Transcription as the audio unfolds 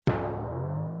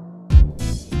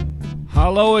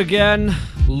Hello again,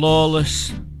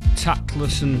 lawless,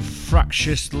 tactless and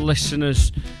fractious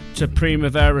listeners to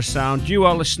Primavera Sound. You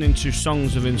are listening to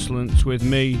Songs of Insolence with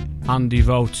me, Andy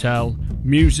Votel.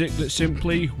 Music that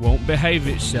simply won't behave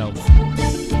itself.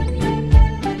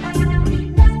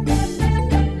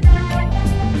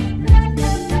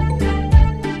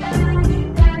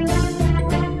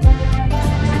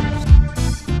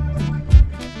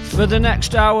 For the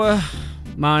next hour,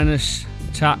 minus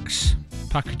tax,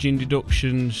 packaging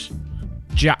deductions,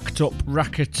 jacked up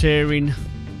racketeering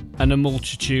and a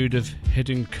multitude of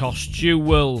hidden costs, you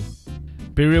will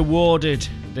be rewarded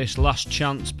this last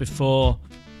chance before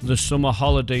the summer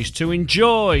holidays to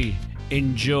enjoy,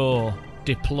 endure,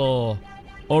 deplore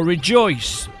or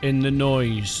rejoice in the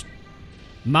noise.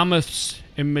 Mammoths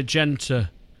in magenta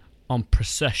on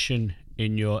procession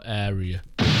in your area.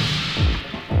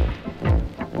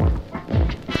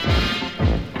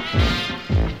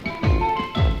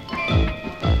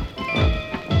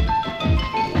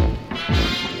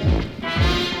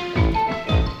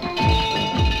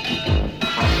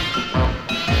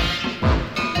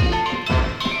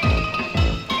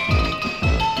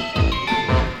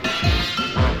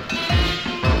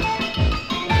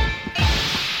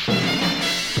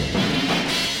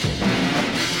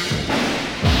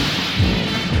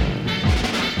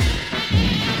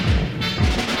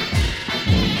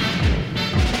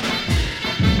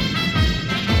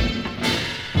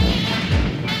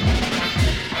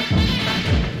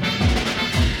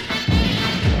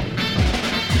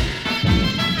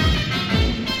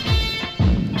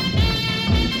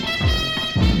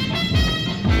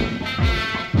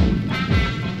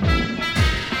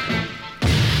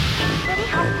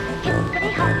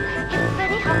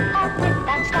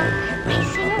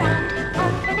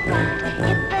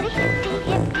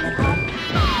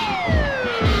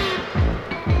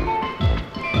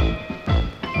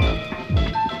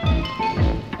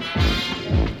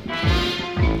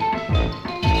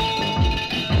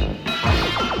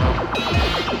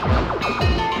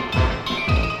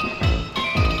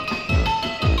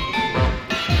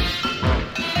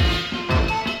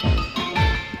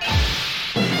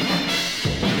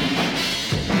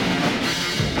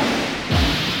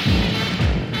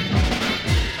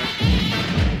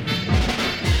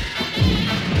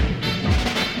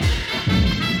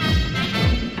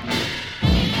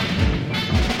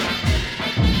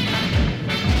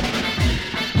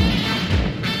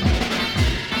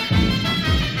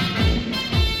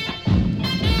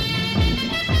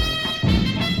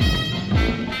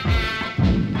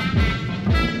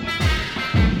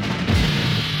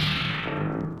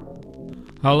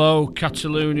 Hello,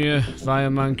 Catalonia via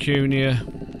Mancunia.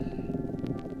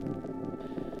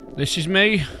 This is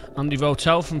me, Andy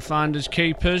Votel from Finders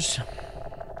Keepers.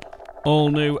 All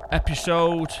new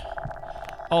episode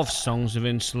of Songs of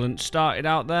Insolence. Started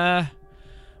out there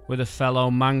with a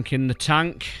fellow mank in the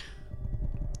tank,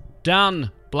 Dan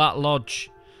Black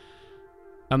Lodge,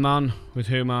 a man with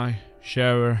whom I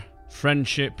share a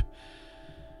friendship,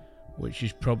 which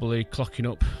is probably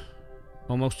clocking up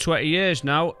almost 20 years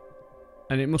now.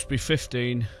 And it must be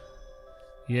 15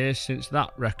 years since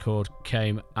that record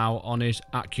came out on his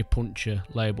Acupuncture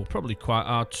label. Probably quite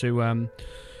hard to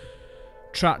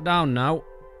track down now.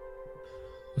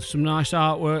 With some nice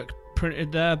artwork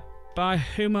printed there by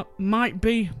whom might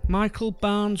be Michael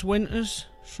Barnes Winters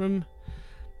from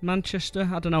Manchester.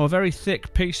 I don't know, a very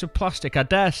thick piece of plastic. I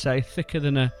dare say thicker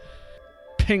than a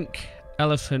pink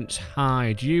elephant's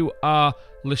hide. You are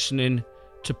listening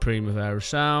to Primavera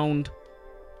Sound.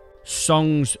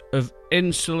 Songs of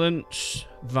Insolence,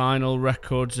 vinyl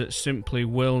records that simply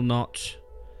will not,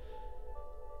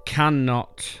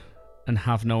 cannot, and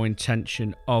have no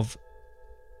intention of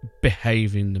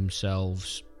behaving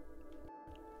themselves.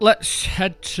 Let's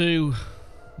head to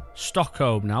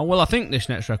Stockholm now. Well, I think this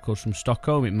next record's from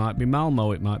Stockholm. It might be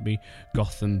Malmo, it might be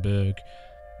Gothenburg,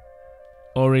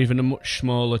 or even a much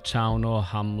smaller town or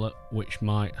hamlet which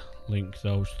might link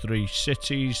those three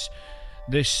cities.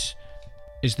 This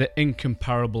is the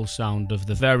incomparable sound of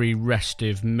the very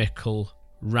restive Mikkel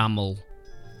Rammel.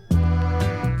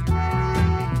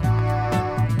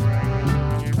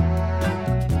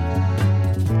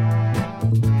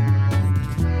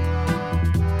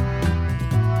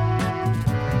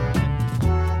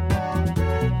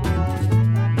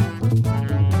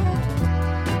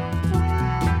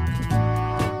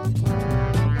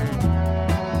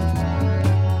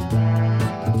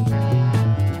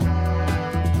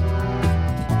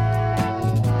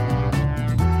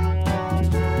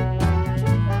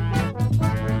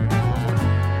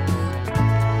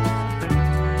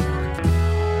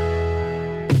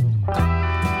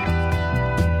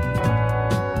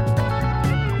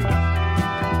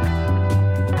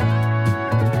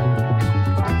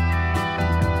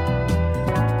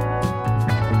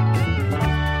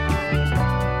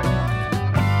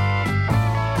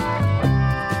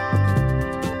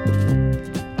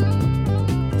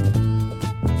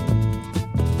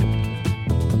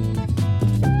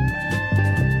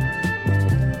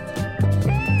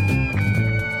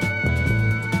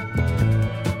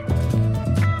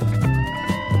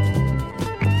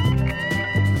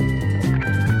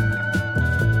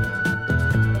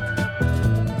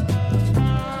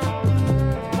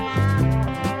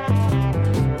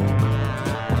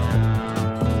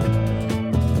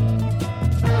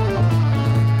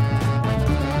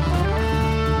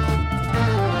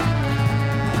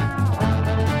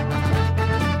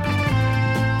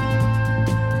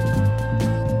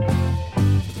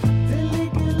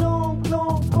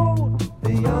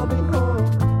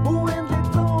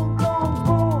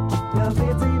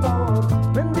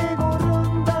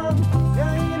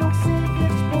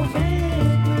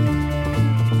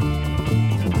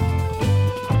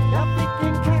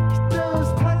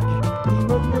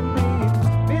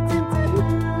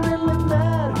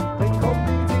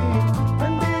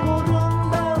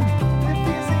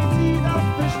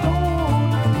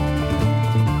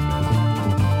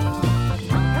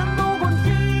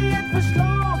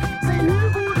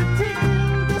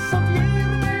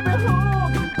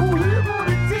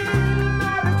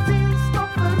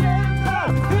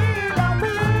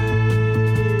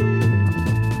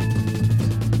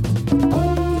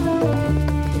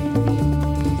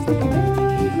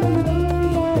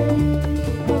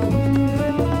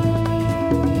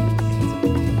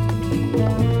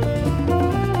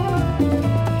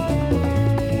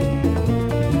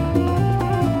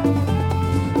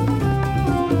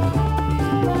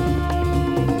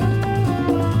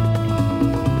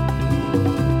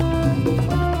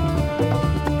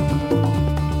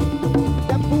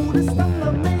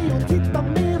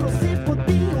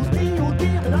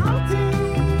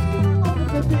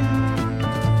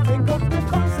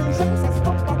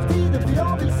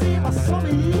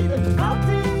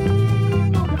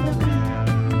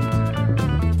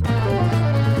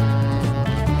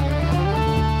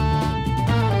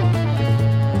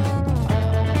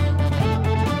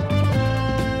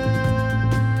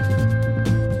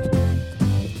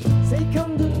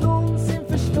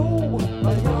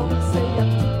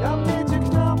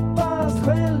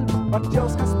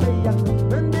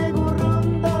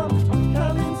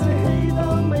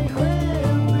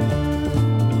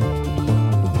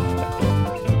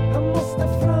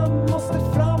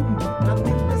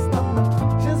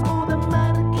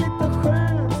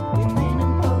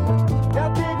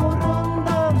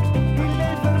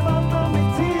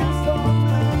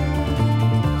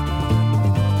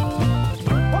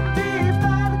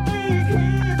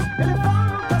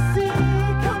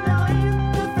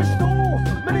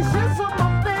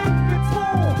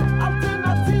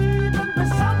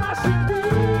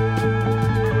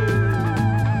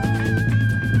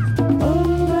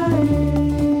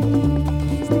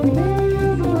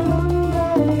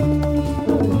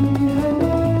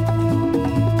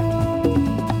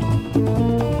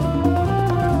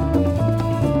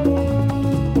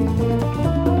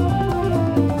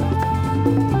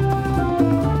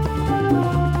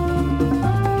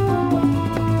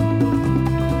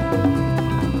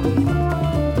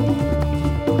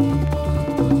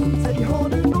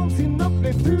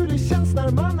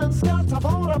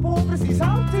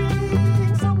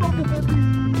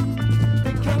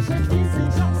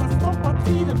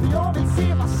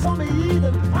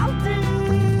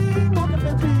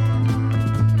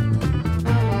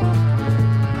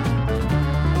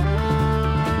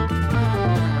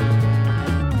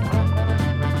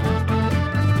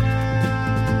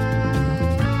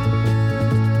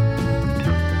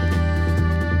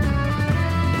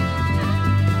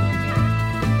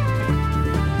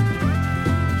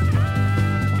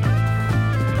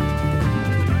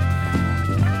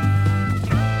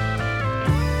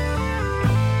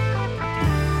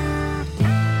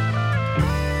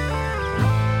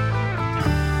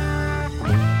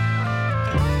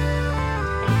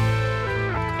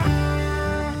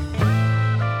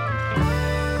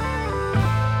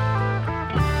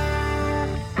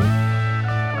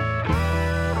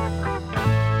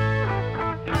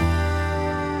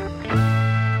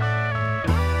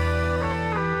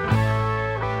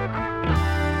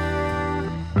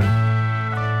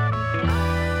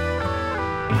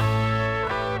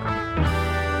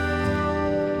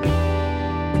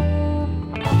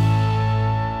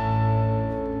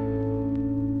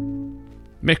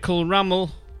 Mikkel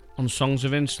Rammel on Songs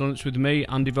of Insolence with me,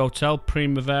 Andy Votel,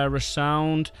 Primavera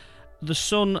Sound, the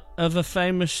son of a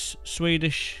famous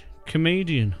Swedish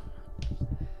comedian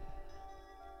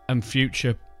and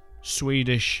future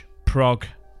Swedish prog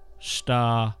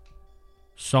star,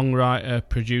 songwriter,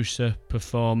 producer,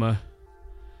 performer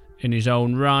in his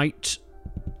own right.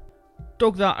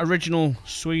 Dug that original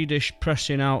Swedish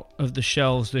pressing out of the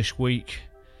shelves this week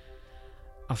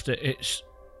after it's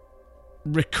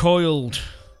recoiled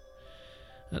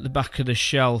at the back of the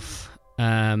shelf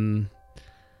and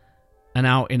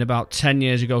out in about 10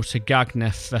 years ago to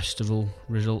Gagnef Festival,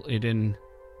 resulted in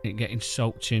it getting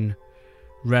soaked in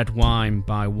red wine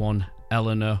by one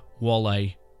Eleanor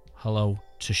Walley. Hello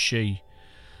to she.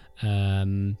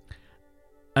 An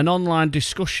online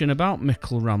discussion about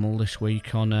Mikkel Rammel this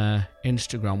week on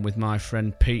Instagram with my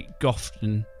friend Pete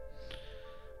Gofton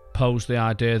posed the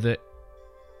idea that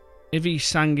if he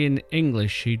sang in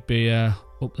English, he'd be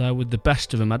up there with the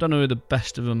best of them. I don't know who the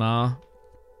best of them are.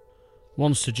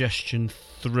 One suggestion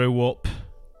threw up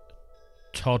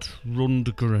Todd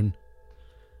Rundgren,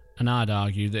 and I'd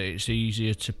argue that it's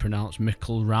easier to pronounce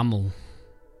Mikkel Rammel.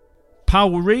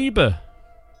 Paul Rieber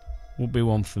would be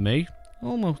one for me.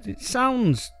 Almost, it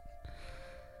sounds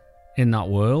in that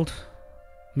world.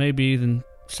 Maybe even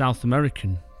South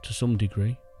American to some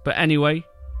degree. But anyway,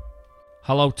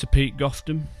 hello to Pete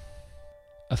Gofton,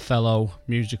 a fellow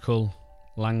musical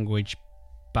language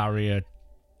barrier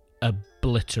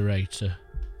obliterator.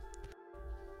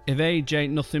 If age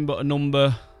ain't nothing but a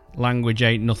number, language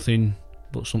ain't nothing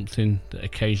but something that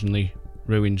occasionally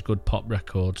ruins good pop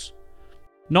records.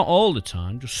 Not all the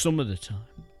time, just some of the time.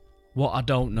 What I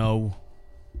don't know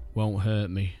won't hurt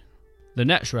me. The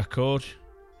next record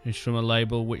is from a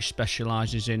label which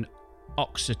specialises in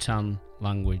Occitan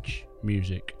language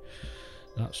music.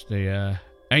 That's the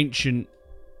ancient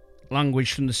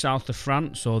language from the south of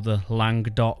France, or the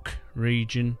Languedoc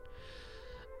region.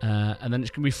 And then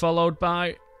it's going to be followed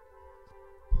by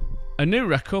a new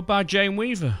record by Jane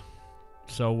Weaver.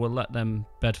 So we'll let them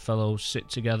bedfellows sit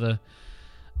together,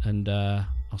 and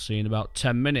I'll see you in about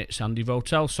 10 minutes. Andy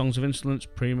Votel, Songs of Insolence,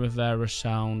 Primavera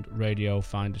Sound, Radio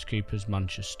Finders Keepers,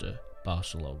 Manchester,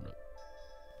 Barcelona.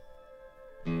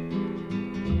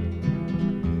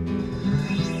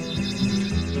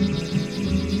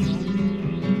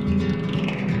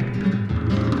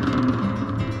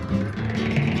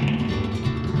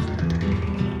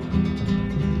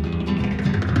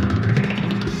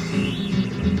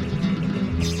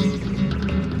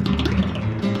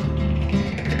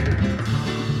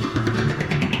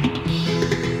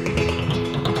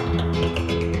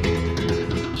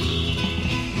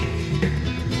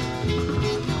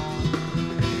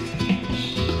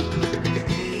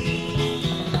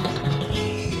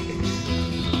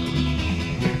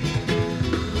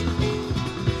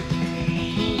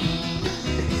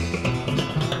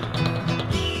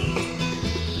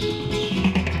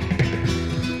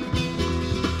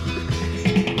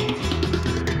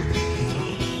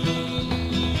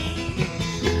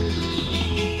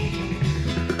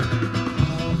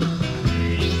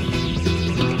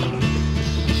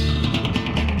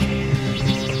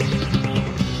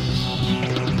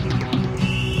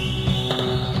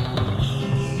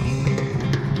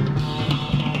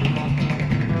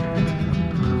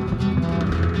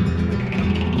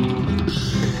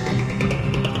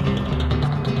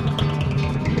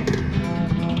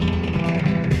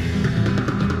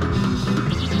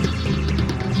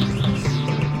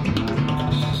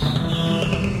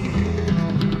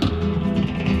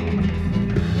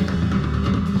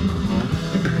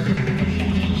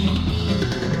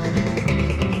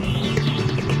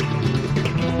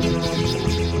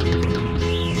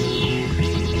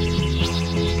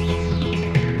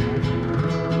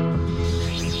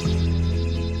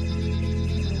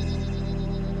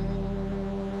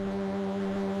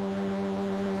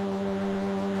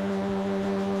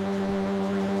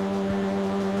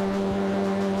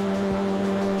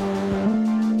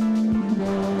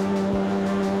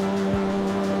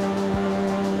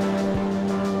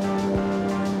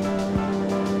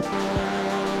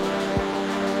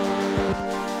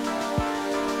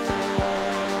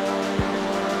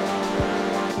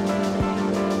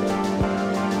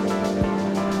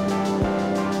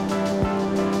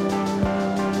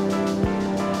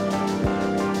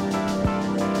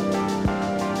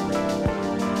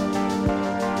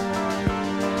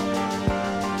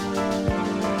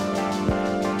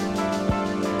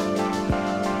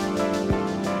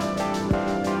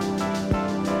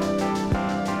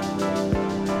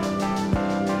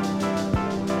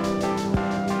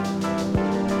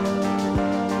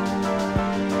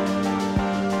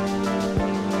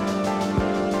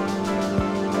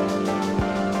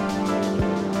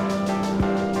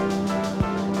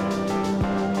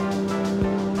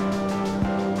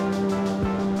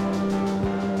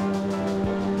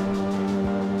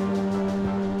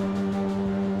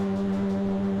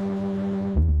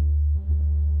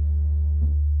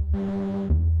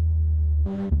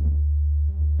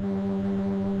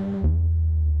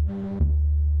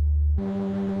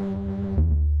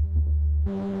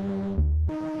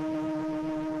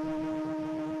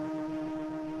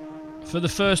 For the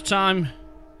first time,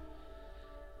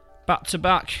 back to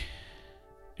back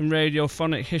in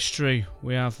radiophonic history,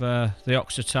 we have the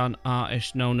Occitan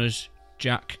artist known as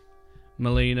Jack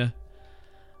Molina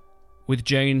with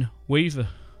Jane Weaver.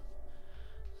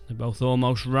 They both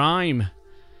almost rhyme.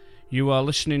 You are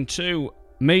listening to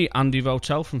me, Andy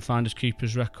Votel from Finders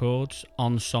Keepers Records,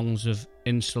 on Songs of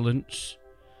Insolence,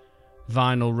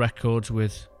 vinyl records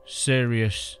with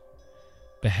serious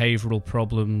behavioural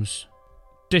problems.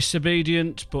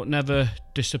 Disobedient but never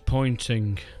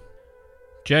disappointing.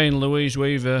 Jane Louise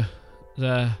Weaver,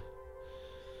 they're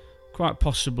quite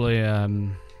possibly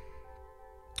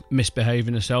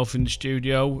misbehaving herself in the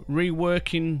studio,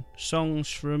 reworking songs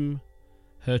from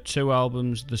her 2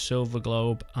 albums, The Silver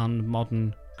Globe and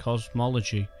Modern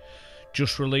Cosmology,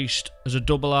 just released as a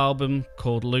double album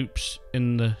called Loops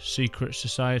in the Secret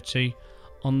Society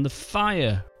on the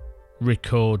Fire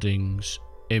Recordings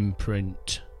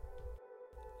imprint.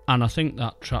 And I think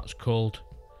that track's called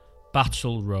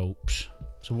Battle Ropes.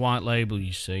 It's a white label,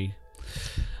 you see.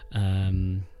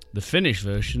 The finished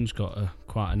version's got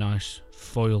quite a nice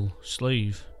foil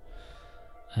sleeve.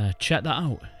 Check that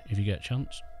out if you get a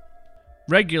chance.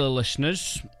 Regular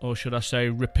listeners, or should I say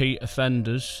repeat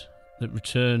offenders, that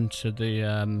return to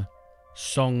the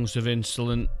Songs of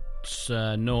Insolence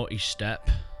naughty step,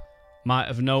 might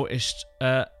have noticed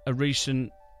a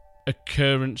recent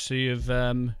occurrence of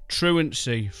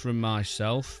truancy from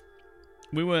myself.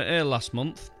 We weren't here last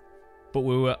month, but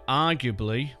we were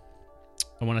arguably,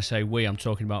 and when I say we, I'm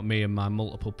talking about me and my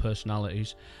multiple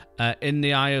personalities, in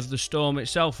the eye of the storm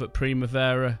itself at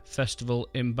Primavera Festival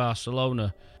in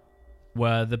Barcelona,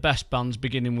 where the best bands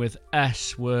beginning with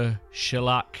S were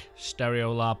Shellac,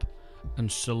 Stereolab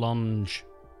and Solange.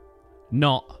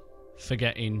 Not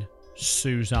forgetting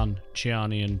Suzanne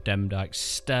Ciani and Demdike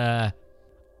Stare.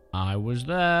 I was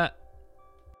there.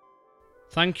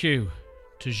 Thank you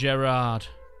to Gerard,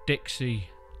 Dixie,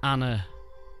 Anna,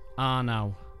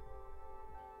 Arnau,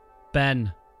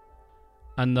 Ben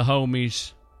and the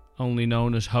homies, only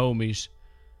known as homies,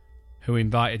 who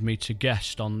invited me to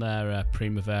guest on their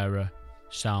Primavera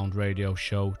Sound radio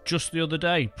show just the other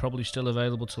day, probably still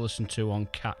available to listen to on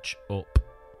Catch Up.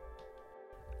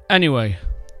 Anyway,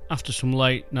 after some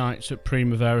late nights at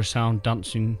Primavera Sound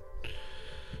dancing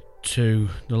to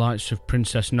the likes of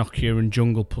Princess Nokia and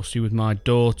Jungle Pussy with my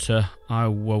daughter, I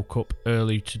woke up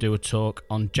early to do a talk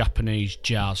on Japanese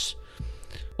jazz,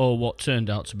 or what turned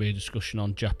out to be a discussion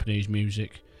on Japanese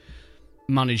music,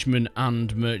 management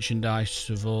and merchandise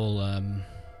of all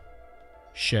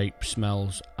shape,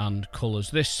 smells and colours.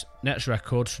 This next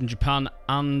record's from Japan,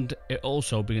 and it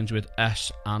also begins with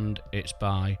S, and it's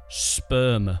by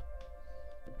Sperma.「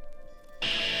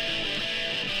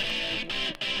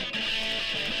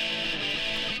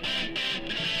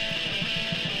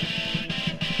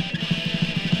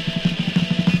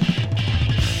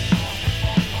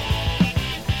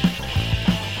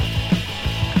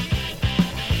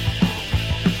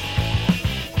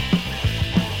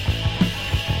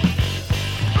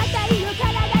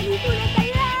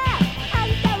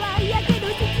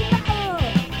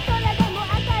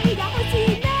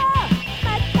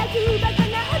まったく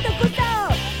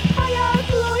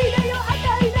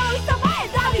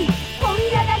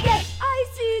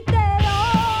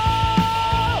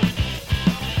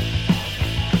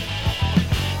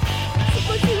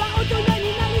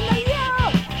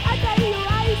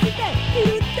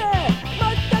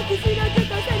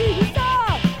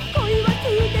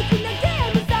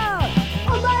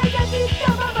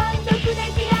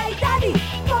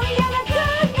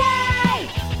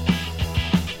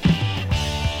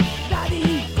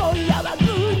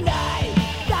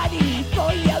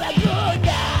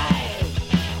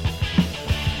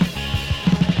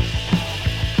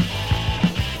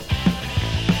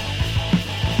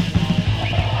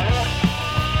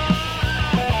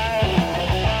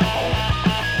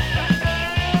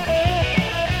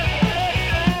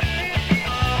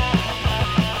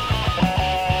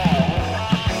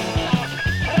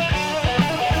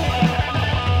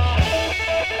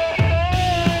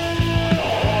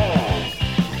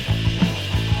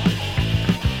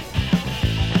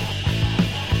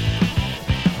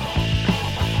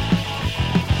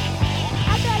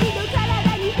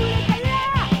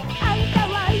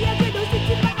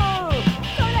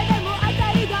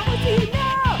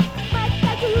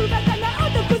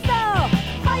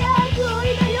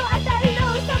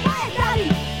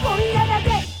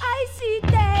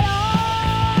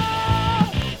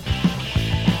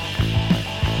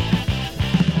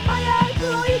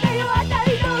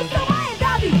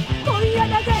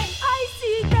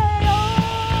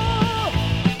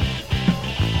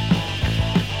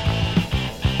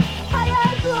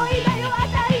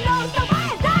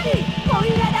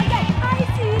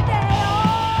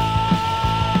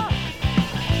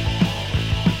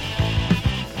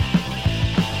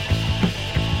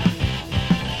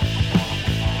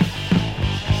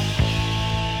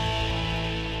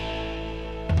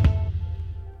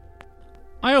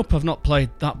I hope I've not played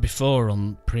that before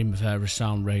on Primavera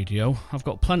Sound Radio. I've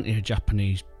got plenty of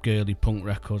Japanese girly punk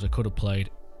records I could have played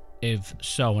if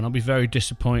so, and I'll be very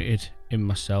disappointed in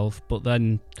myself, but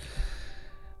then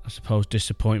I suppose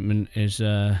disappointment is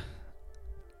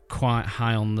quite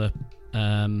high on the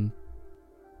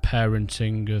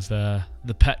parenting of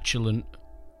the petulant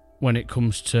when it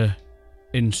comes to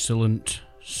insolent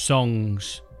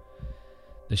songs.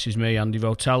 This is me, Andy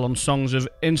Votel, on Songs of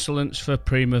Insolence for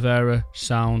Primavera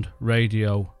Sound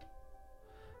Radio.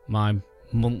 My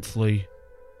monthly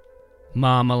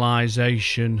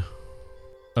marmalisation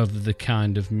of the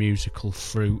kind of musical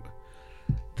fruit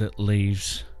that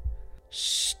leaves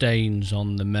stains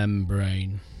on the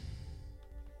membrane.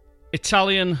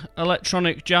 Italian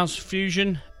electronic jazz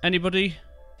fusion, anybody?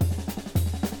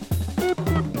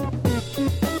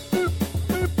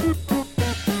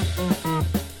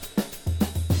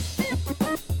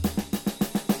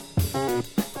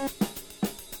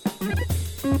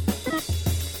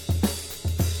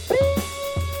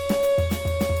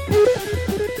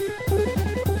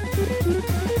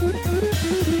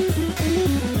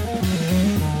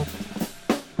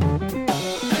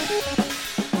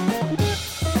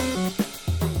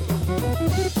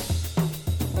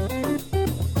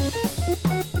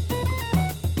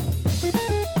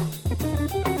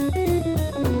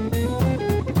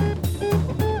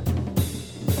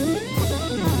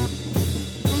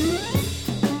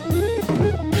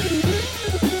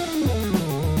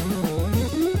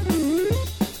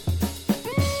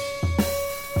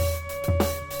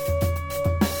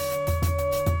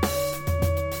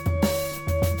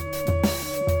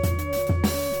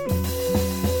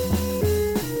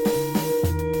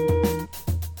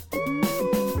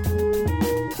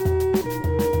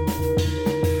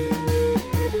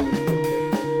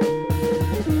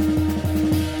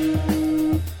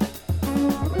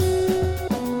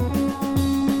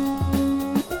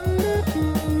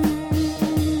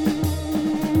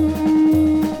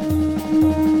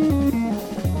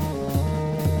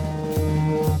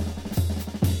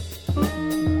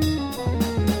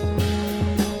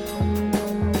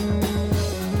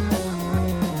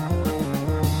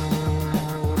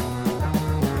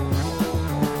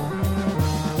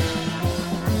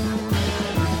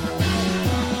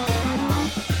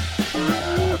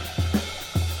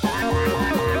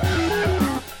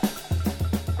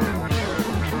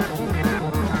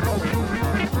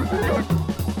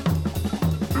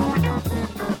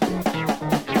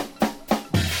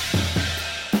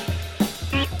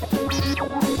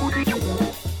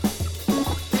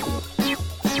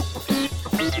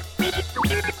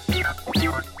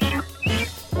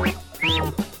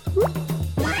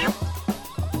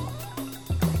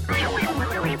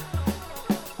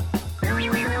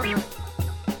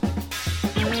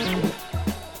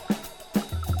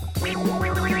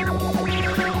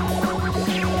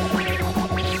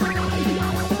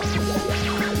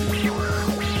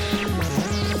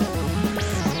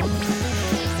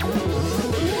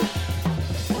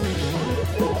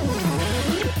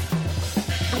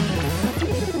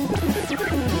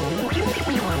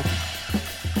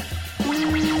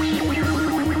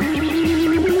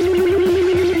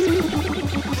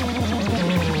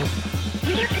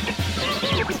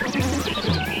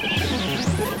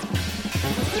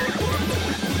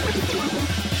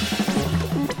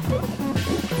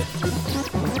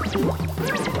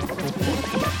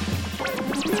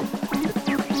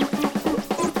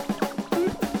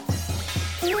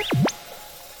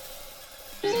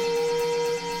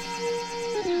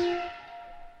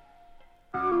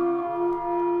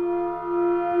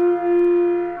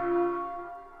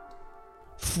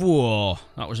 Whoa,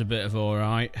 that was a bit of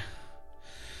alright.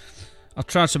 I've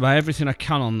tried to buy everything I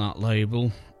can on that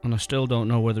label, and I still don't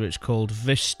know whether it's called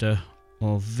Vista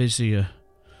or Visia.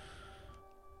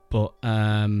 But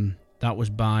that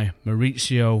was by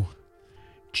Maurizio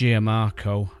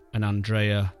Giammarco and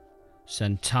Andrea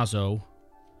Centazzo,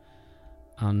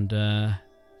 and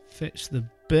fits the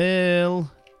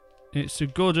bill. It's a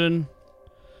good one.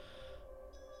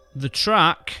 The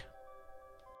track,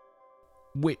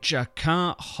 which I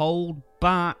can't hold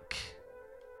back,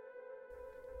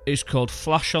 is called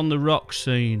Flash on the Rock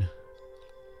Scene.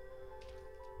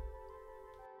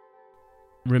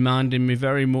 Reminding me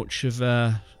very much of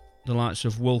the likes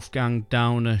of Wolfgang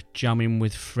Downer jamming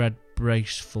with Fred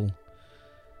Braceful.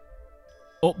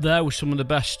 Up there with some of the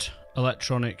best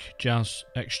electronic jazz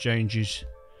exchanges.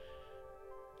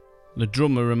 The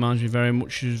drummer reminds me very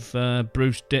much of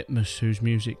Bruce Ditmas, whose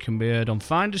music can be heard on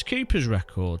Finders Keepers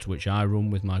Records, which I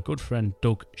run with my good friend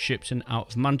Doug Shipton out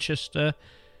of Manchester.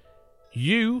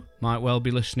 You might well be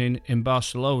listening in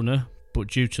Barcelona, but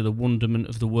due to the wonderment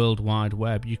of the World Wide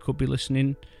Web, you could be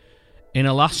listening in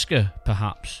Alaska,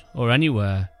 perhaps, or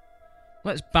anywhere.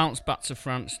 Let's bounce back to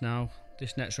France now.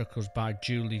 This next record is by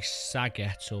Julie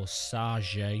Saget, or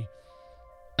Sage,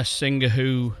 a singer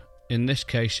who, in this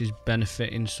case, is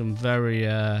benefiting some very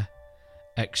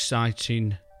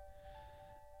exciting,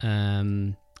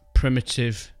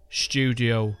 primitive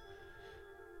studio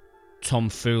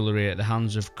tomfoolery at the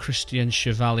hands of Christian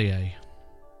Chevalier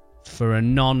for a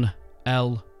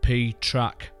non-LP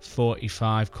track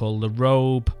 45 called The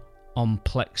Robe on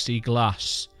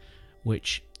Plexiglass,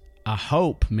 which I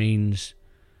hope means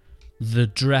the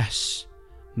dress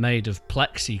made of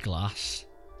plexiglass,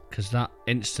 because that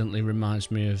instantly reminds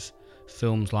me of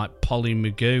films like Polly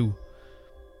Magoo,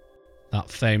 that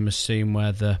famous scene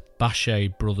where the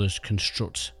Bachet brothers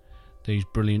construct these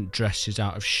brilliant dresses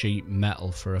out of sheet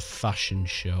metal for a fashion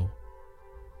show.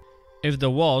 If there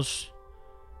was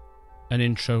an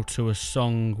intro to a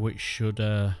song which should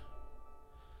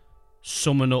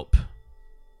summon up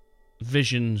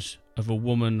visions of a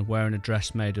woman wearing a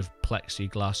dress made of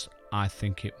plexiglass, I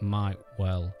think it might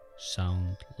well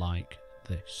sound like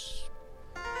this.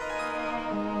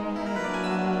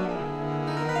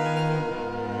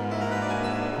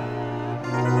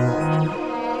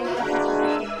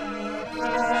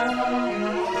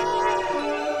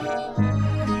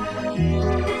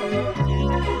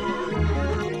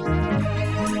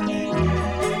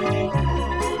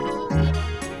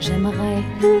 J'aimerais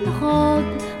une robe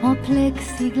en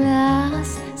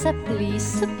plexiglas, ça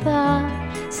plisse pas,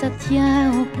 ça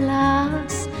tient en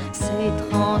place, c'est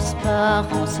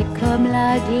transparent, c'est comme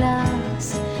la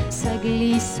glace, ça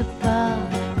glisse pas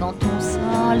quand on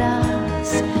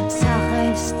s'enlace, ça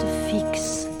reste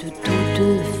fixe de toutes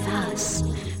deux faces.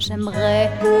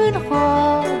 J'aimerais une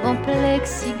robe en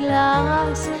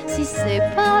plexiglas, si c'est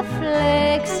pas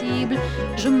flexible,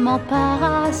 je m'en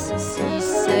passe, si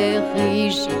c'est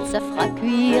rigide, ça fera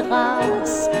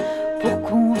cuirasse. Pour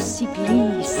qu'on s'y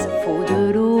glisse, faut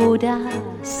de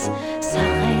l'audace, ça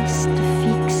reste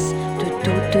fixe de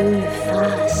toutes deux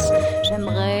faces.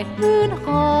 J'aimerais une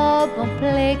robe en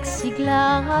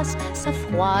plexiglas, ça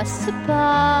froisse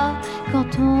pas quand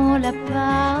on la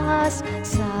passe,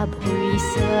 ça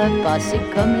bruisse pas,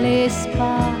 c'est comme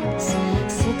l'espace,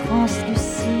 c'est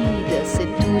translucide, c'est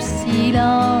tout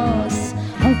silence,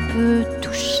 on peut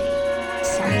toucher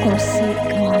sans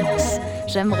conséquence.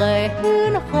 J'aimerais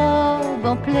une robe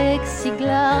en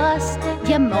plexiglas,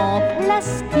 diamant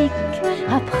plastique,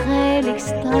 après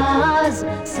l'extase,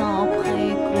 sans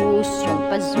précaution,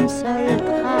 pas une seule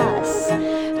trace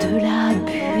de la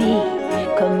buée,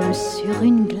 comme sur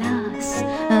une glace,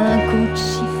 un coup de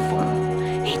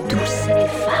chiffon et tout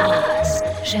s'efface.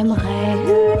 J'aimerais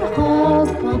une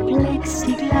robe en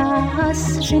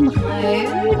plexiglas, j'aimerais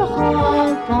une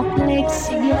robe en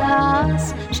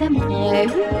plexiglas, j'aimerais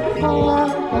une robe en plexiglas, j'aimerais une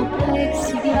robe en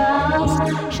plexiglas,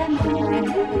 j'aimerais une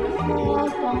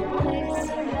robe en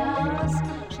plexiglas.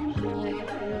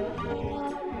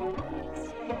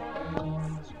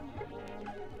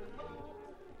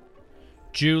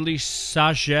 Julie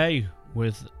Saget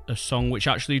with a song which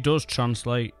actually does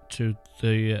translate to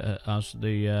the as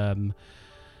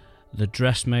the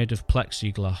dress made of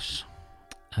plexiglass.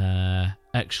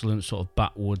 Excellent sort of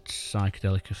backwards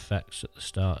psychedelic effects at the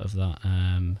start of that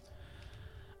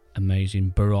amazing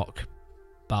baroque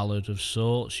ballad of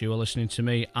sorts. You are listening to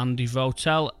me, Andy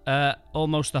Votel,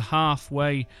 almost the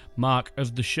halfway mark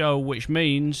of the show, which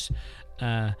means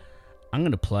I'm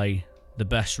going to play the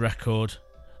best record,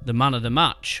 the man of the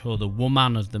match, or the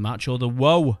woman of the match, or the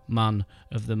woe man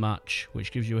of the match,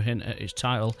 which gives you a hint at its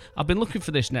title. I've been looking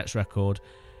for this next record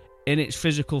in its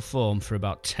physical form for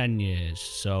about 10 years,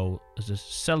 so as a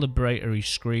celebratory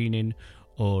screening,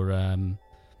 or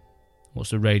what's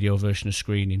the radio version of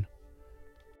screening?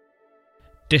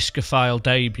 Discophile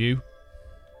debut.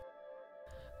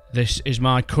 This is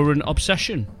my current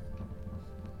obsession.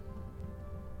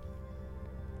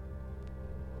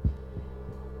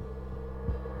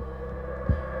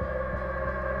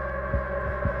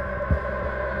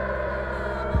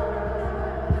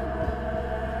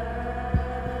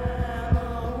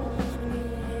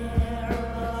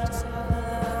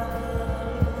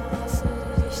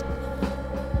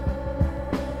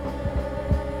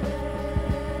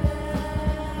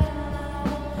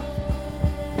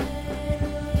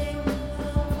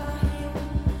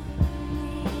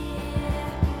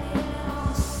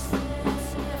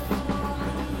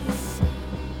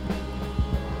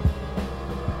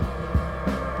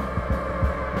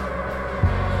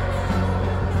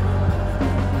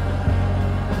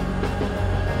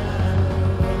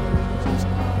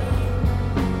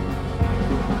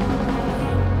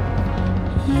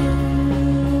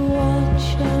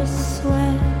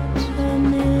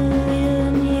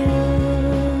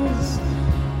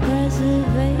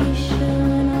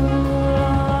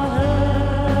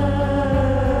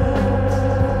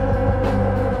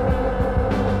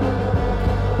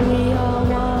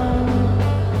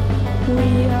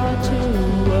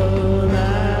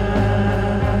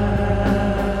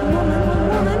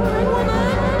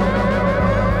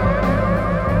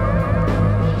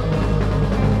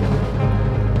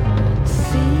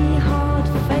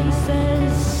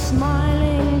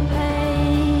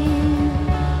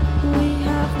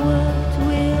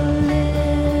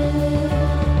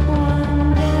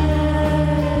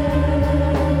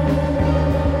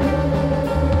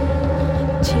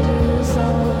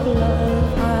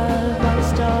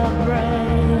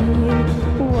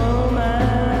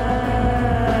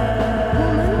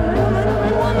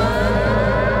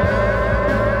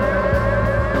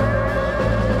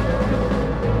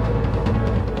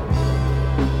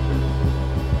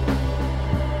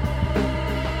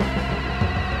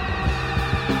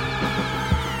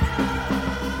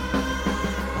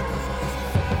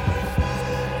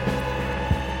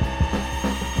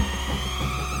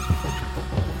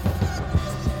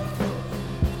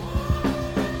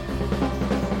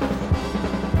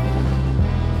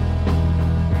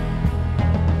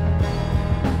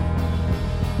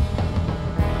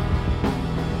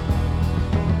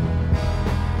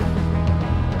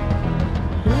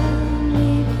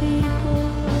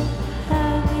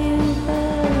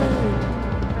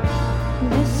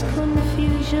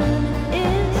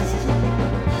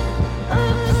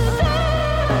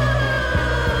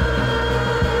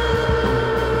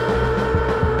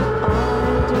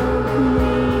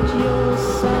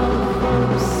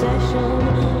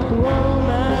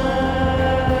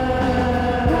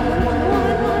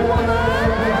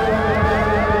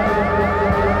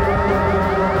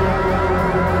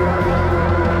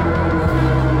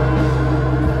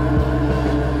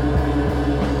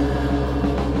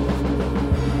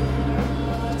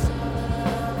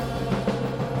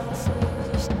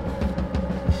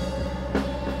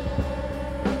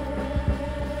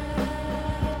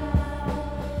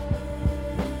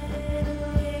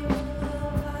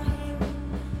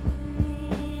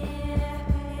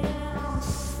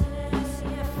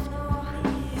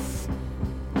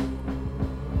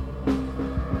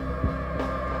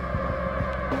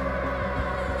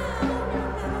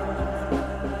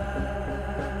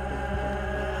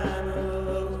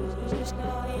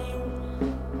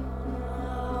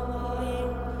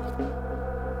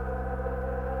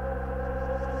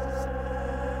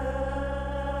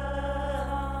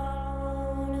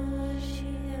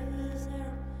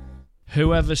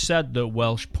 Whoever said that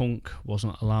Welsh punk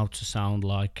wasn't allowed to sound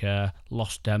like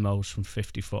lost demos from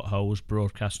 50 Foot Hose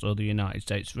broadcast of the United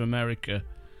States of America?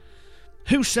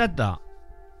 Who said that?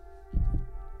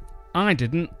 I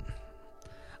didn't.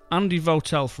 Andy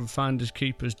Votel from Finders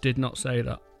Keepers did not say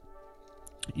that.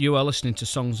 You are listening to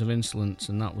Songs of Insolence,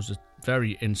 and that was a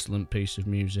very insolent piece of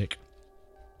music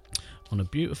on a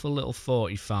beautiful little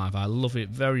 45. I love it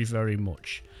very, very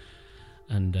much,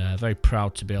 and very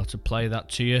proud to be able to play that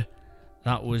to you.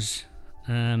 That was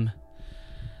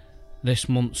this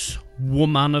month's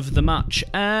Woman of the Match.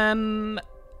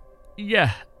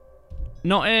 Yeah,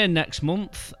 not here next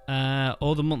month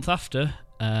or the month after,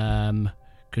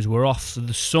 because we're off for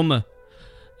the summer,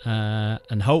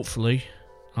 and hopefully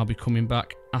I'll be coming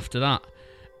back after that,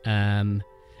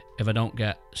 if I don't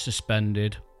get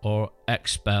suspended or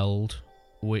expelled,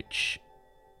 which,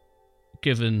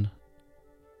 given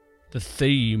the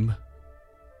theme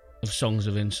of Songs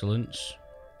of Insolence,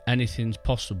 anything's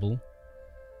possible.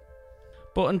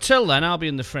 But until then, I'll be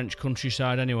in the French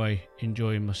countryside anyway,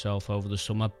 enjoying myself over the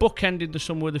summer, bookending the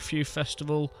summer with a few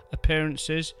festival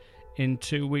appearances. In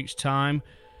 2 weeks' time,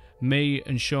 me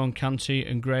and Sean Canty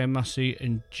and Graham Massey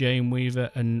and Jane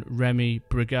Weaver and Remy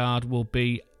Brigade will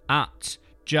be at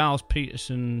Giles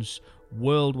Peterson's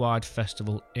Worldwide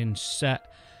Festival in Sète,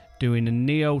 doing a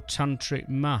neo-tantric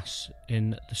mass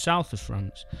in the south of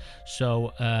France.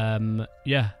 So, that'd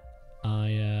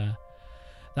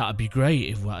be great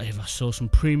if I saw some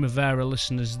Primavera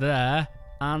listeners there.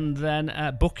 And then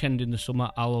bookending the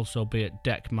summer, I'll also be at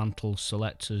Deckmantel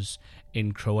Selectors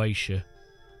in Croatia,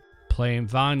 playing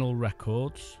vinyl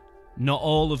records. Not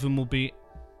all of them will be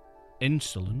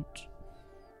insolent.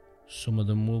 Some of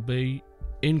them will be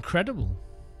incredible,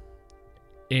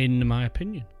 in my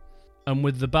opinion. And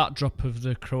with the backdrop of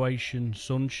the Croatian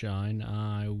sunshine,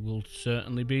 I will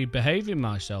certainly be behaving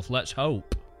myself, let's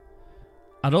hope.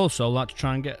 I'd also like to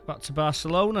try and get back to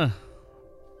Barcelona.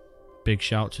 Big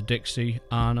shout to Dixie,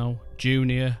 Arno,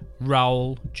 Junior,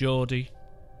 Raoul, Geordie,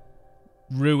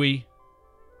 Rui,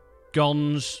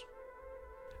 Gons.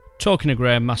 Talking to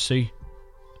Graham Massey,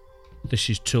 this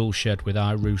is Toolshed with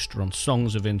I Rooster on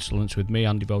Songs of Insolence with me,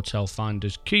 Andy Votel,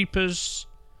 Finders Keepers,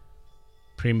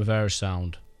 Primavera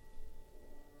Sound.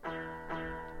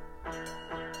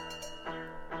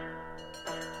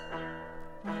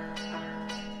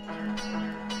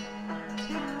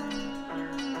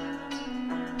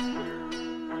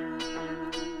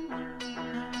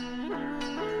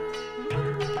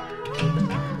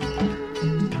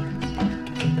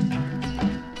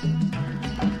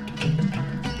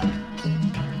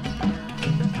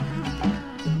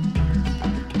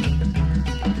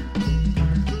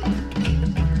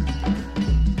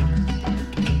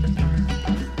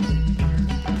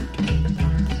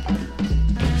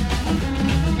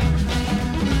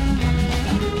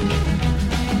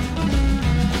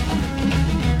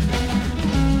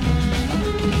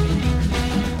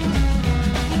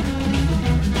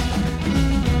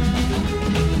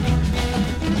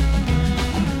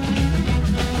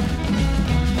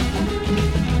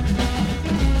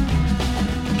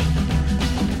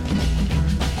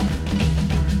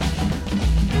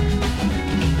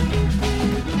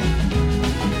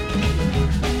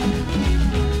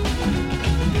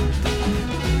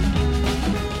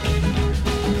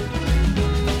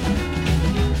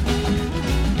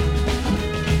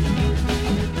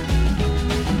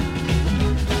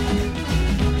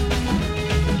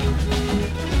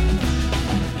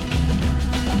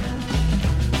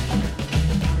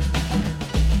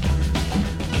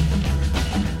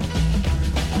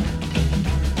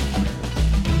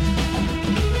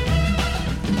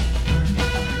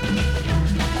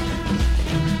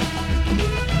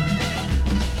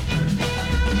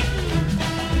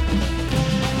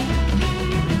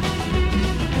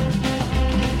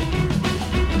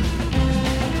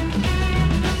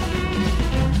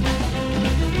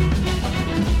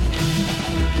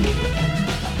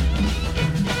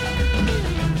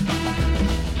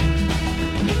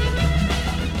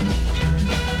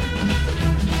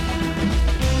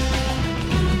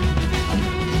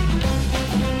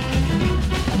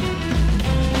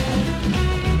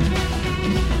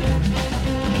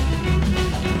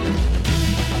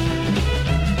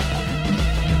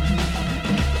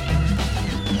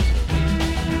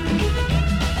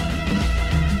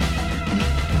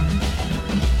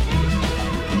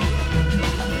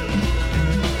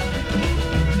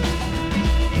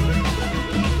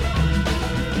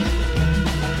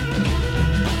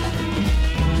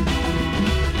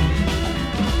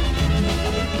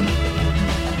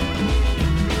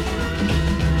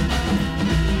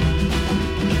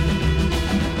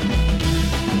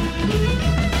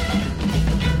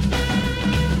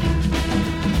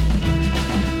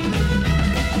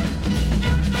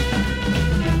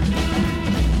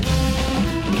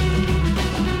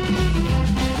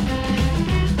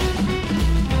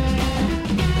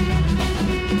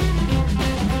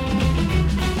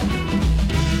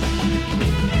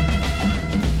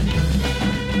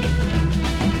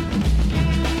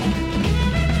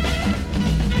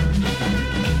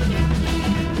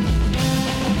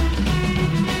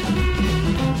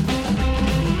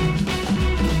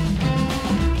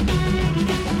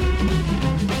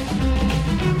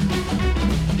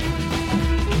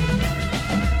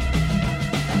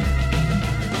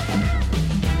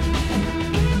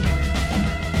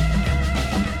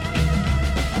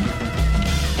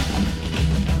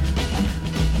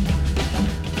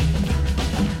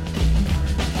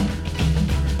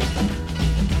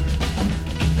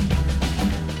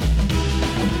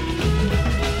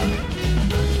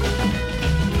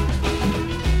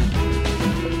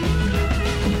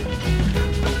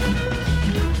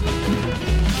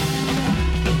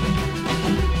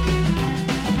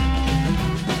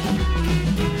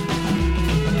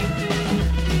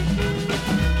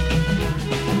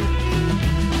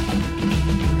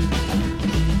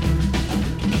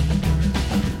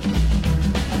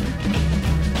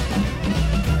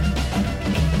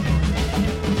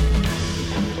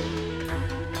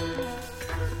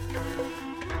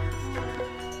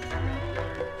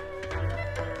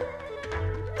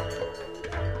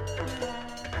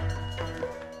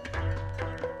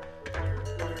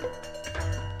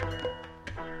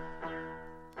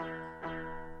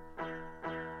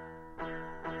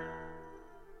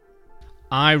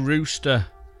 I Rooster,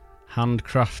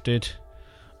 handcrafted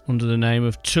under the name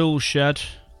of Toolshed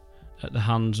at the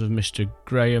hands of Mr.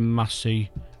 Graham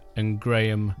Massey and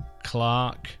Graham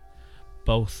Clark,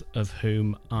 both of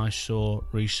whom I saw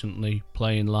recently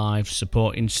playing live,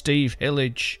 supporting Steve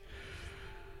Hillage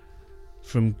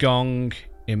from Gong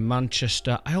in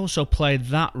Manchester. I also played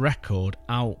that record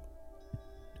out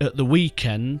at the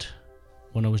weekend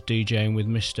when I was DJing with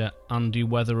Mr. Andy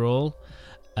Weatherall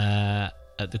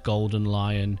at the Golden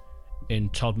Lion in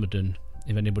Todmorden.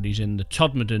 If anybody's in the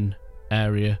Todmorden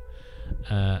area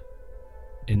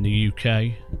in the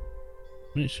UK,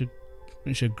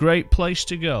 it's a great place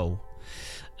to go.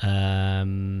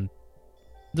 There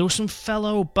were some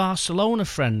fellow Barcelona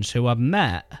friends who I've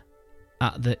met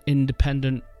at the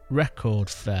Independent Record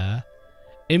Fair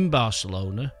in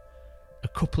Barcelona a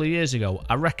couple of years ago.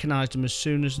 I recognised them as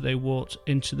soon as they walked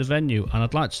into the venue, and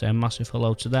I'd like to say a massive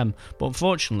hello to them, but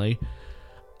unfortunately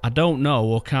I don't know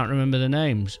or can't remember the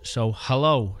names. So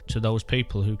hello to those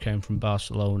people who came from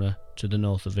Barcelona to the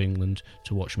north of England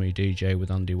to watch me DJ with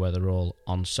Andy Weatherall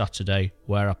on Saturday,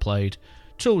 where I played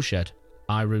Toolshed,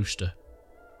 I Rooster,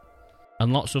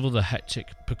 and lots of other hectic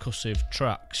percussive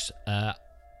tracks,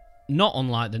 not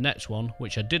unlike the next one,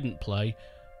 which I didn't play,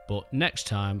 but next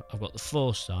time I've got the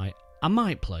foresight, I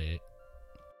might play it.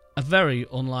 A very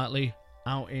unlikely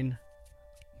outing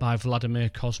by Vladimir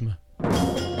Cosma.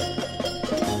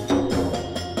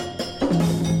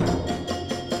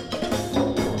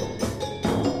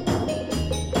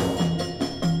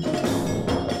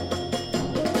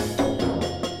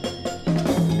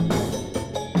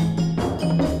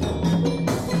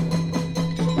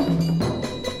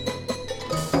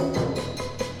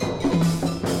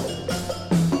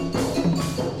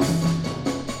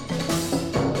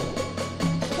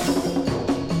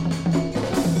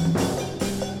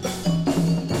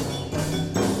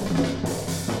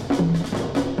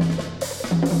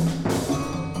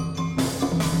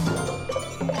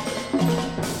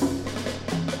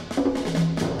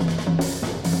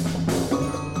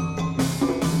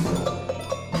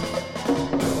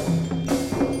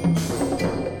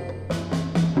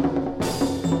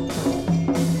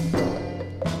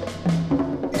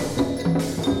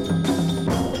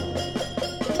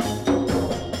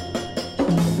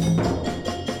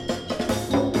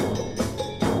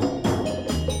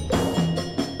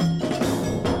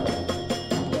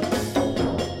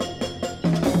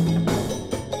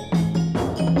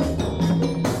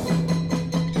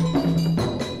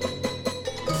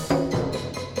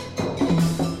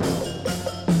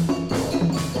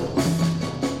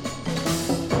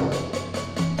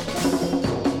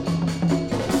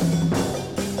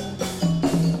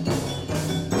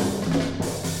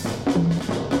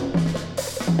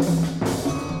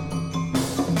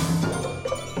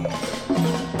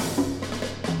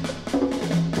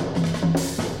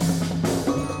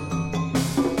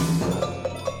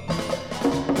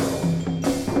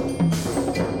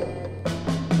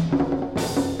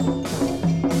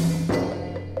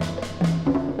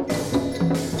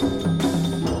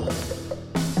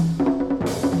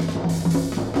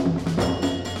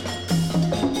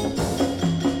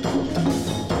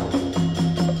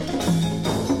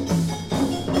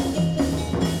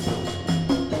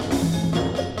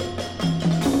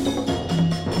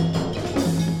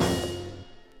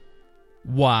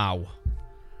 Wow.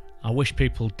 I wish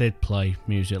people did play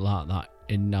music like that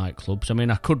in nightclubs. I mean,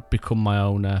 I could become my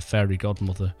own fairy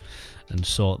godmother and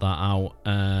sort that out.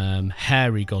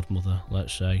 Hairy godmother,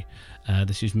 let's say.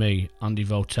 This is me, Andy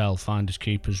Votel, Finders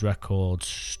Keepers Records,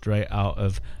 straight out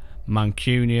of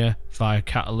Mancunia via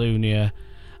Catalonia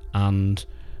and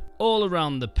all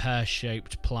around the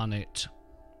pear-shaped planet.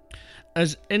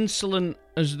 As insolent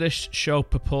as this show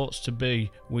purports to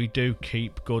be, we do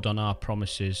keep good on our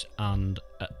promises, and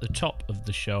at the top of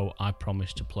the show I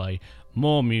promise to play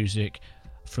more music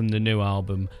from the new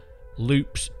album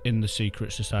Loops in the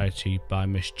Secret Society by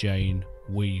Miss Jane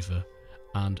Weaver,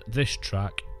 and this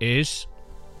track is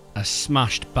a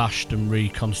smashed, bashed and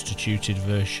reconstituted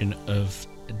version of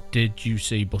Did You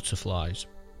See Butterflies?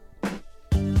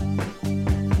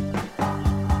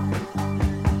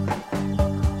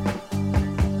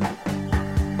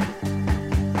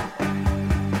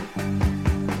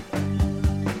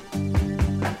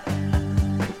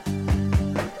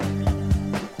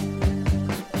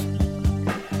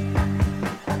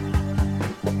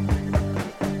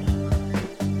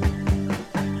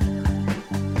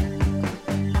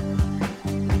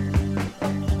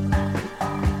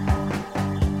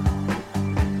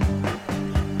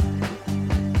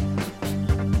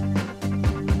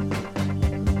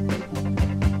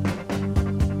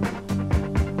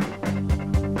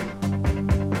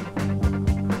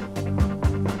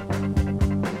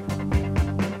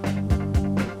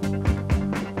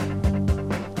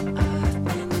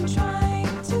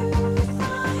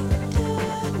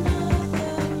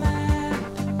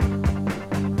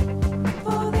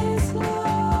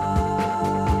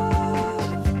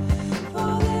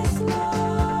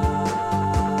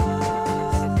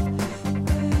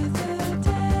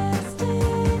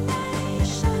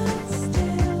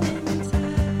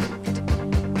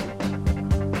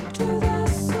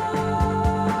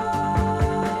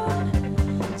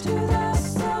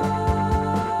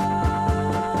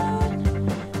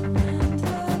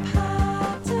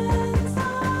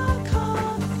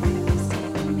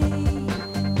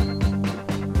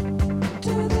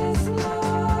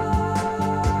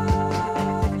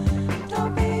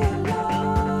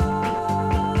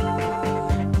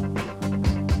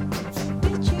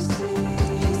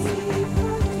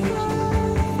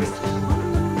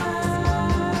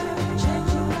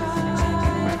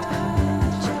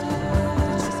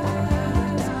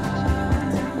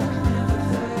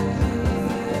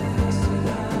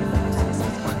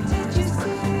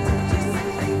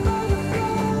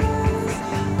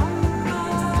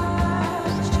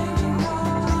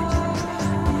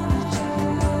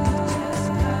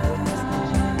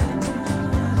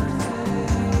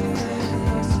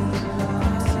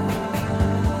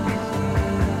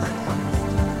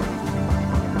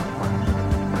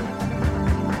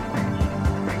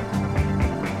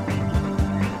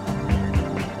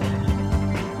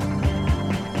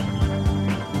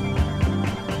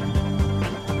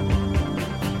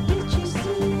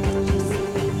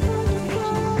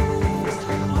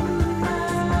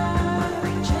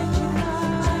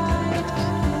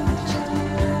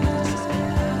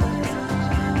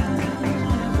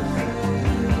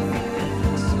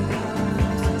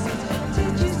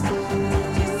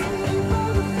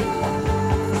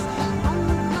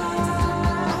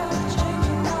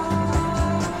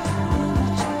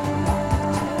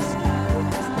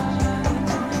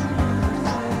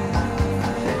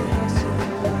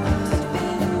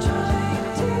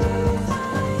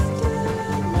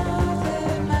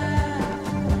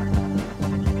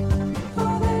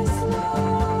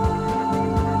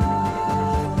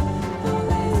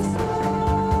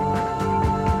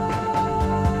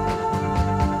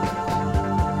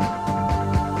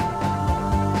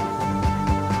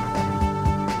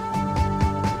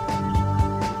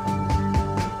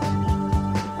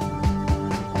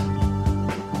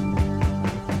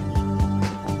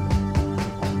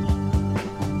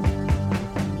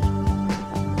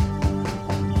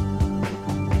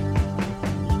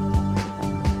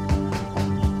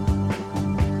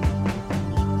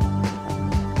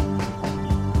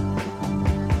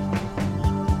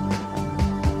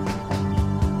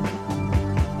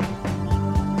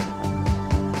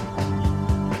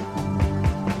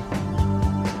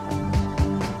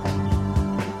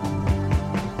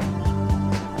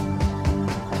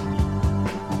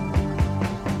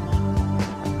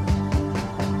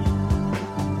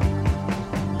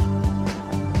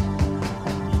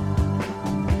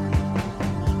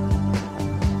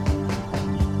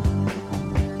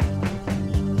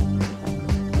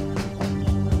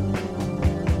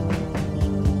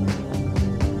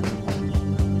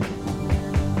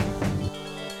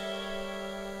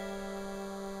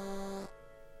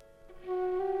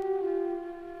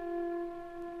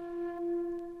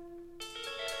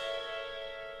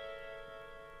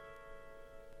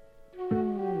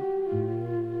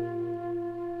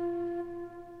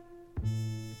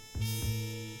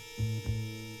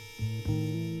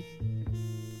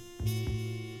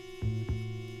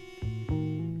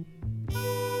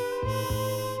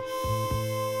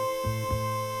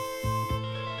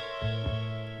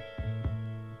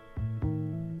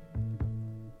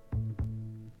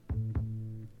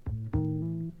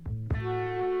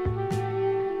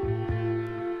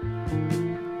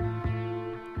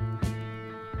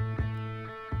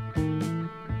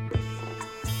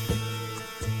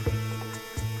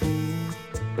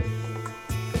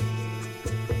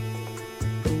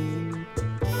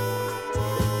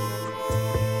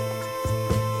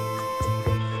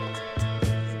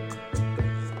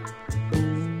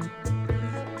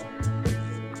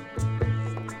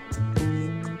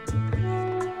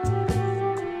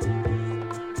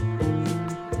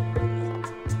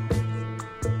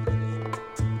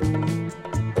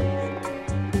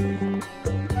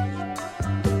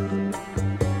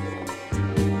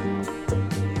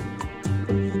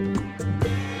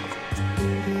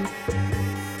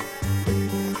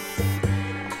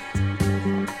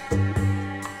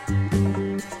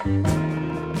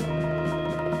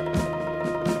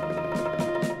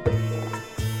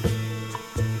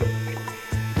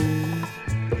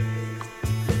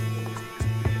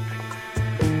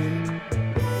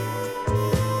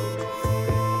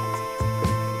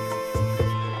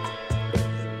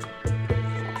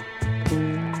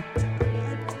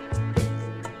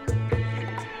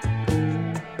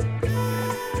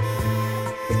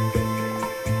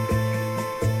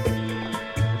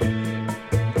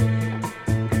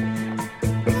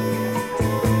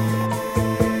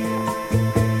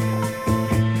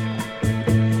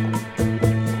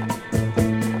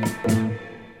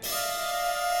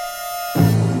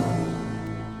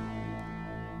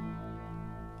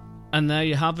 And there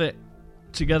you have it.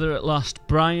 Together at last,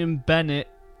 Brian Bennett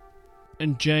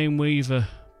and Jane Weaver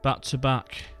back to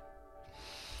back.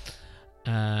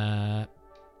 A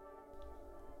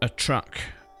track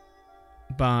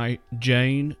by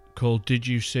Jane called Did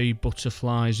You See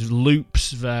Butterflies,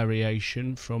 Loops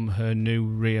variation from her new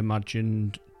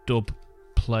reimagined dub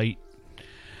plate,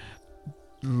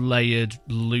 layered,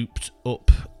 looped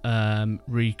up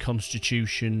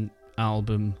reconstitution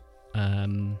album,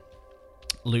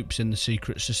 Loops in the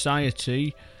Secret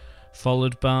Society,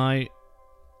 followed by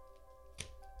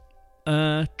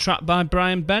a track by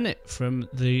Brian Bennett from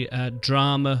the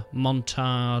drama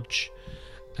montage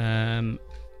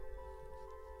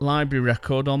library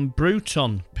record on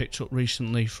Bruton, picked up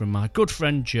recently from my good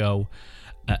friend Joe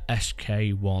at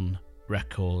SK1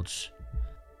 Records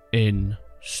in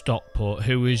Stockport,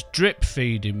 who is drip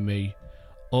feeding me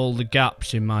all the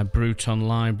gaps in my Bruton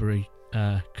library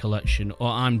collection, or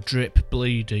I'm drip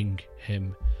bleeding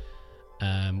him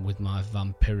with my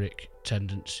vampiric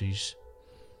tendencies.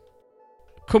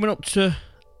 Coming up to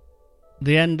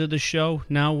the end of the show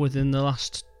now, within the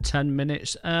last 10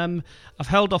 minutes. I've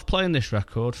held off playing this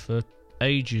record for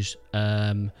ages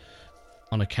on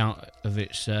account of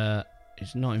it's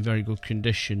not in very good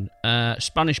condition.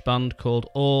 Spanish band called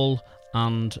All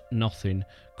and Nothing,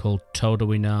 called Todo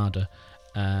y Nada,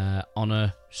 on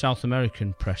a South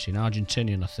American pressing,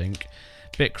 Argentinian I think.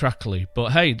 Bit crackly,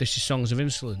 but hey, this is Songs of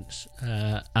Insolence,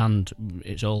 and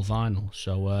it's all vinyl,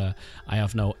 so I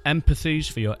have no empathies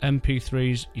for your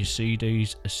MP3s, your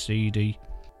CDs, a CD.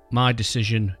 My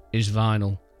decision is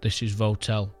vinyl. This is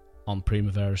Votel on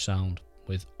Primavera Sound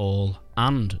with All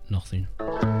and Nothing.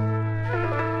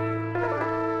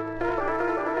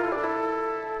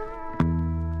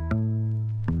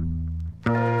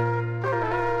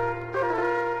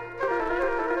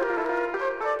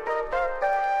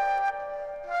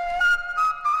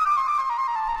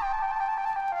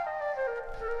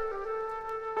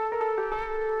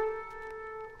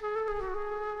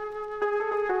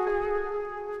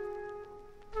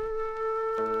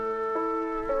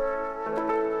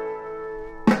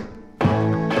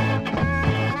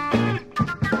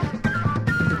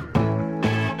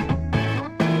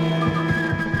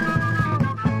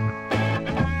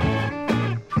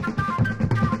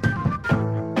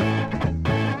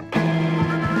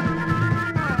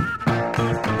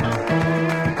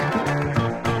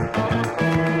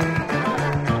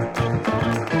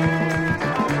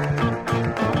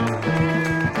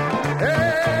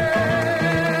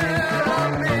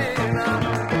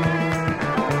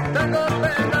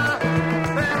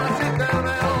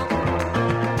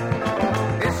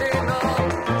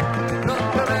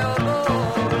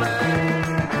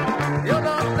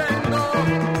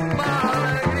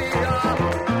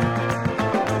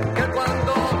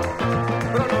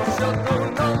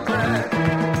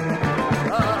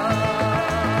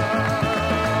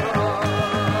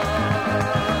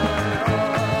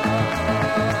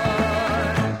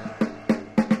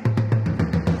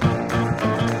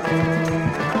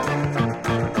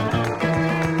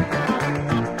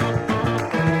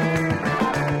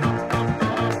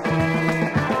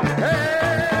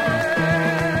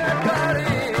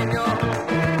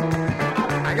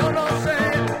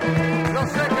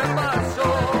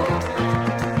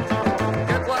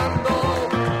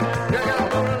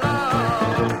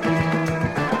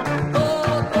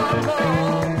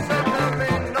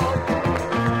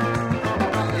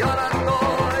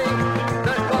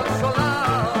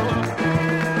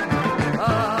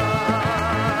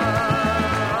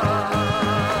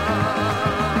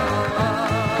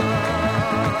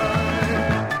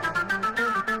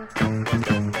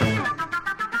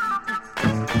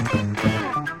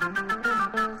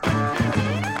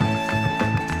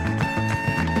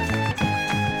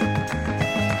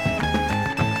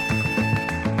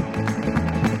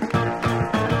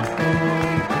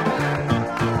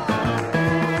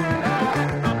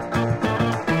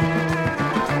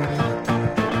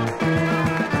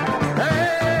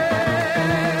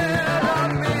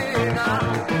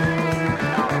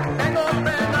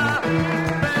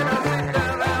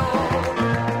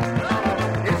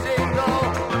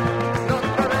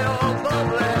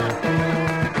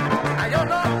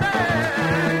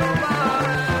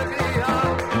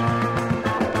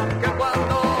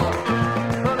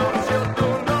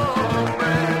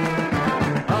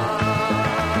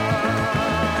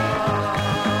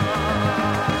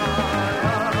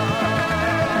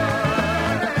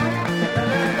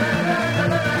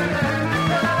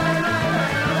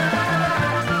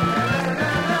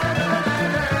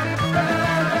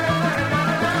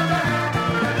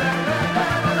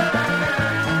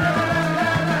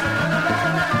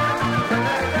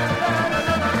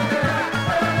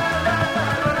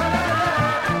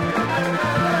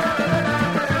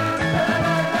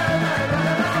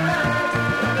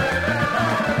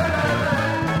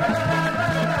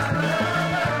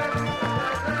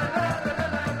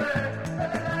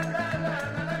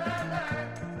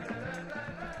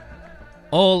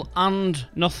 All and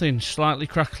Nothing, slightly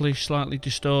crackly, slightly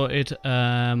distorted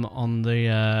on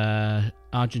the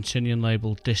Argentinian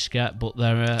label Disquette, but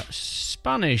they're a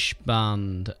Spanish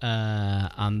band,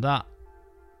 and that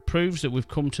proves that we've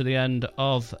come to the end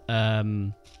of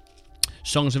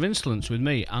Songs of Insolence with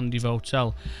me, Andy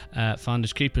Votel,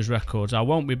 Finders Keepers Records. I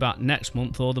won't be back next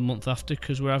month or the month after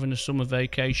because we're having a summer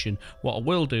vacation. What I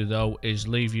will do though is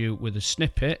leave you with a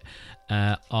snippet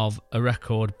of a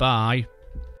record by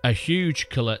a huge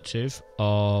collective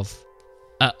of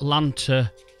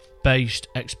Atlanta-based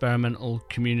experimental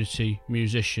community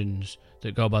musicians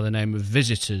that go by the name of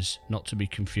Visitors, not to be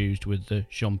confused with the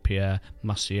Jean-Pierre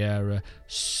Massiera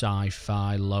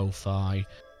sci-fi, lo-fi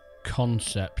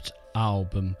concept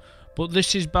album. But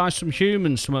this is by some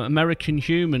humans, some American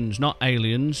humans, not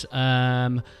aliens,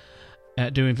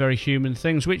 doing very human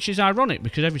things, which is ironic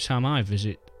because every time I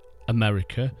visit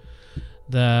America,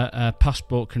 their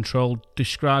passport control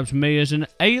describes me as an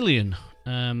alien.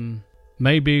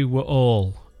 Maybe we're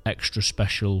all extra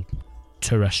special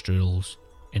terrestrials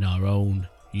in our own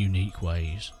unique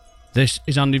ways. This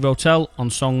is Andy Votel on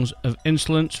Songs of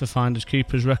Insolence for Finders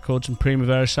Keepers Records and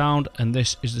Primavera Sound, and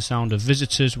this is the sound of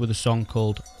Visitors with a song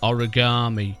called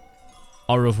Origami.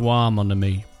 Au revoir, mon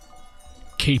ami.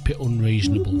 Keep it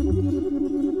unreasonable.